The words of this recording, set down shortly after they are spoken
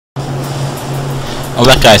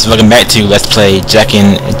Alright guys, welcome back to Let's Play Jack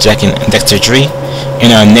and Dexter 3.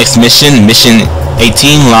 And our next mission, mission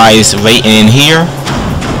 18, lies right in here.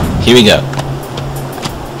 Here we go.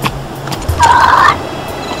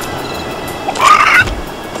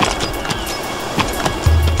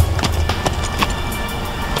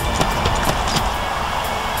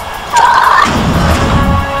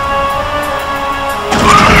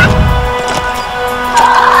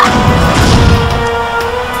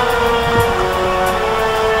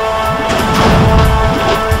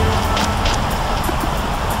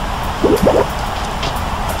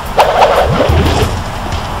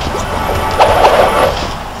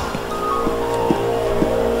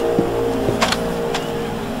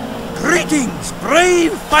 Greetings,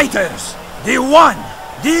 brave fighters! The one,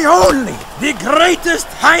 the only, the greatest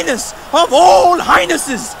highness of all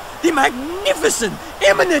highnesses! The magnificent,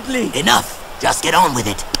 eminently... Enough! Just get on with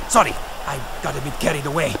it. Sorry, I got a bit carried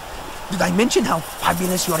away. Did I mention how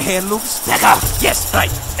fabulous your hair looks? Back up! Yes,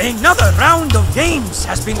 right. Another round of games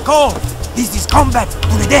has been called. This is combat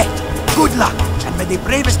to the death. Good luck, and may the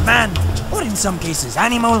bravest man, or in some cases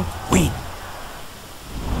animal, win.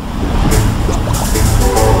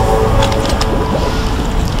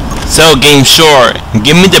 So game short,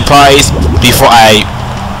 give me the prize before I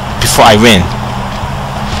win.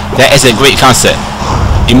 That is a great concept.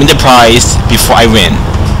 Give me the prize before I win.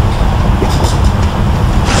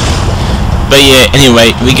 But yeah,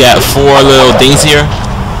 anyway, we got 4 little things here.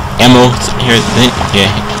 Ammo here. Yeah,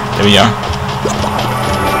 there we are.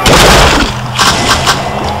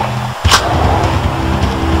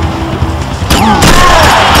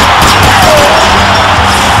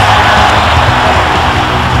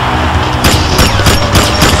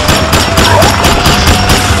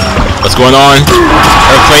 What's going on?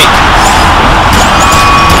 Earthquake.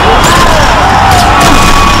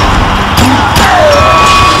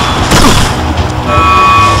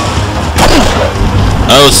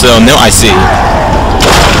 Oh, so now I see.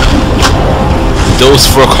 Those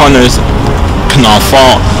 4 corners cannot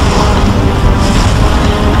fall.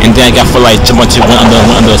 And then I got to like jump onto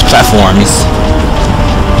one of those platforms.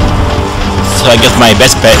 So I guess my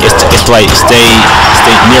best bet is to like stay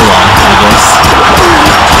near one, I guess.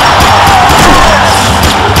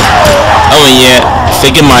 Oh and yeah,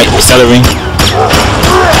 figure my celery.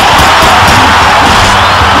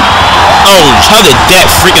 Oh, how did that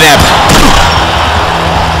freaking happen?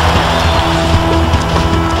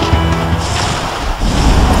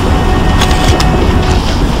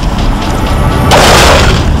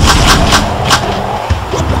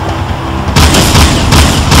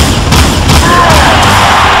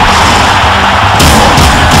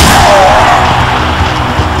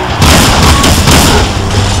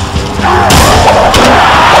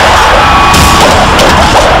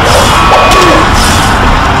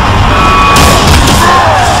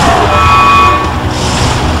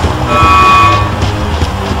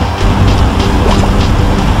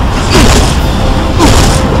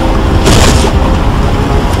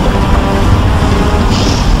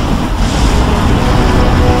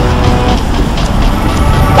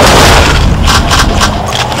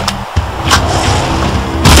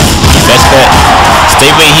 Stay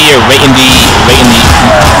right here, right in the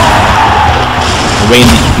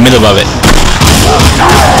middle of it.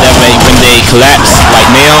 That way, when they collapse like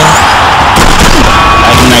nail,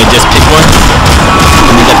 I can like just pick one,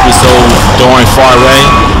 and it doesn't be so darn far away.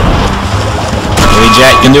 Hey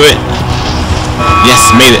Jack, can do it. Yes,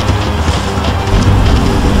 made it.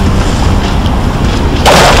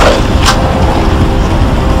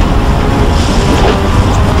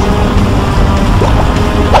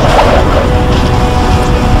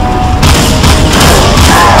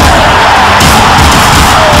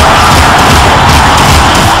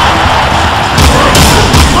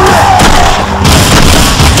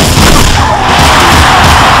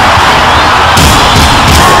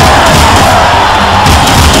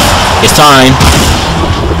 It's time.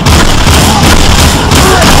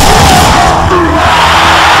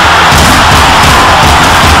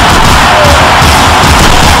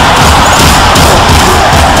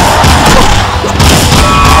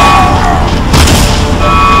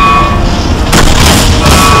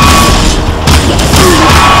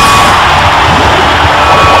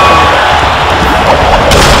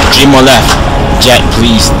 Three more left. Jack,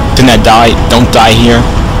 please do not die. Don't die here.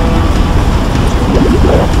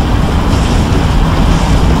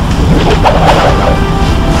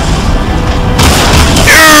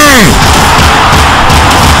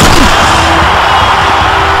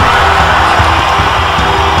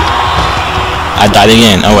 I died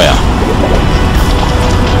again. Oh well.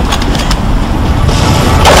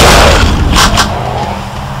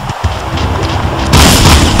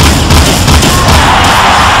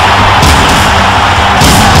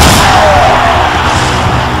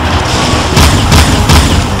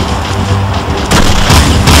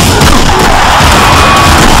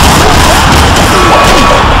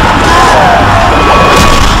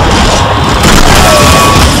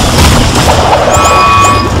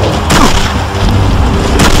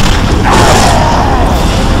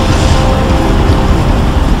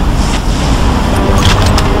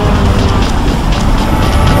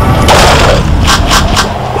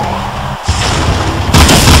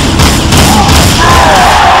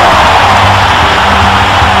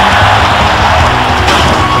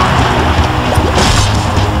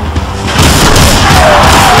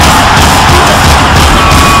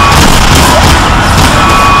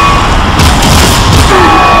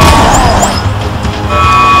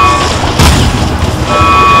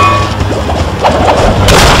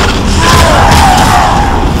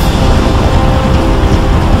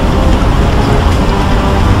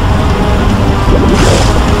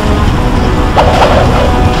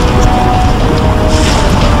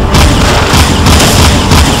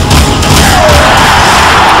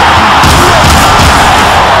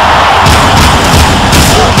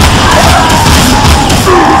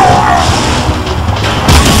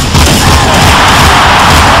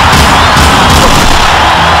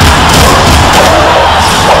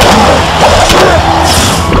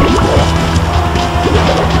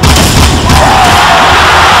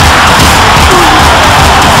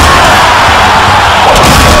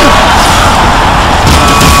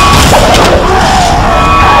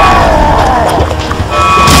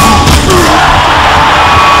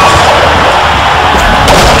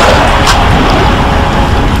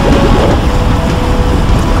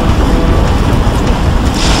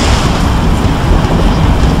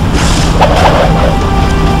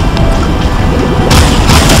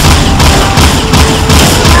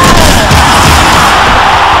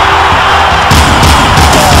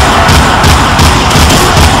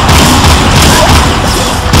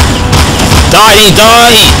 He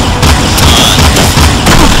died!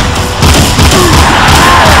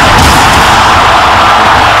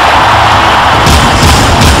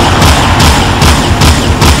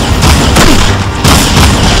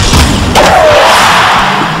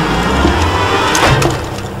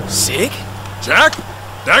 Sig? Jack?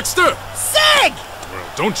 Dexter? Sig!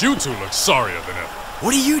 Well, don't you two look sorrier than ever.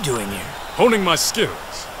 What are you doing here? Honing my skills.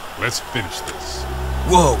 Let's finish this.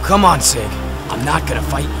 Whoa, come on, Sig. I'm not gonna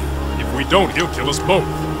fight you. If we don't, he'll kill us both.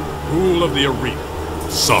 Rule of the arena.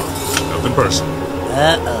 Sorry, nothing personal.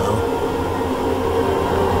 Uh-oh.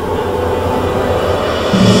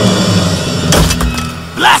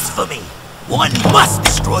 Blasphemy! One must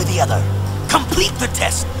destroy the other. Complete the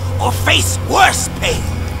test, or face worse pain.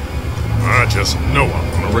 I just know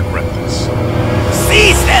I'm gonna regret this.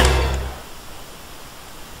 Seize them!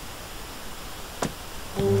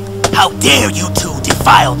 How dare you two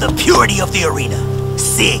defile the purity of the arena?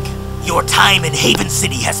 Sig, your time in Haven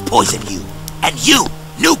City has poisoned you. And you,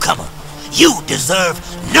 newcomer, you deserve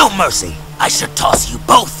no mercy. I should toss you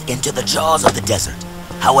both into the jaws of the desert.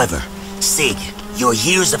 However, Sig, your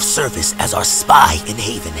years of service as our spy in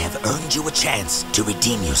Haven have earned you a chance to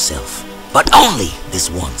redeem yourself. But only this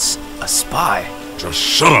once. A spy? Just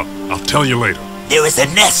shut up. I'll tell you later. There is a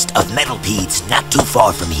nest of metalpedes not too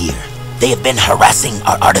far from here. They have been harassing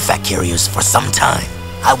our artifact carriers for some time.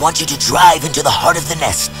 I want you to drive into the heart of the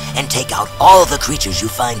nest and take out all the creatures you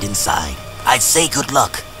find inside. I'd say good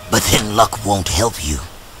luck, but then luck won't help you.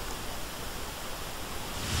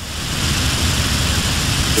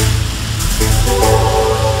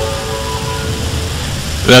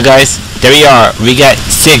 Well guys, there we are. We got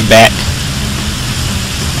Sig back.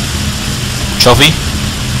 Trophy?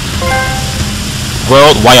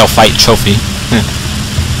 World Wildfight Trophy.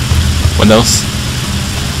 What else?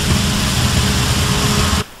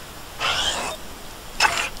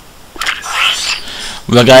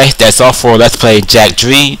 Well guys, that's all for Let's Play Jack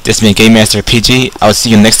 3. This has been Game Master PG. I'll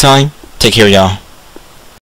see you next time. Take care y'all.